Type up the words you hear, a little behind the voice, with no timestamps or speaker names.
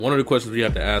One of the questions we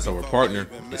have to ask our partner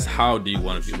is, how do you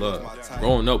want to be loved?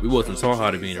 Growing up, we wasn't taught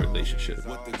how to be in a relationship.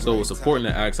 So it's important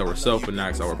to ask ourselves and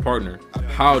ask our partner,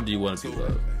 how do you want to be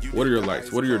loved? What are your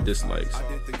likes? What are your dislikes?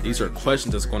 These are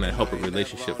questions that's going to help a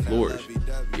relationship flourish.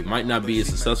 It might not be a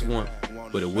successful one,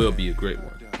 but it will be a great one.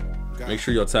 Make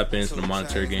sure y'all tap into the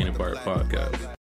Monetary Gain and Bryant podcast.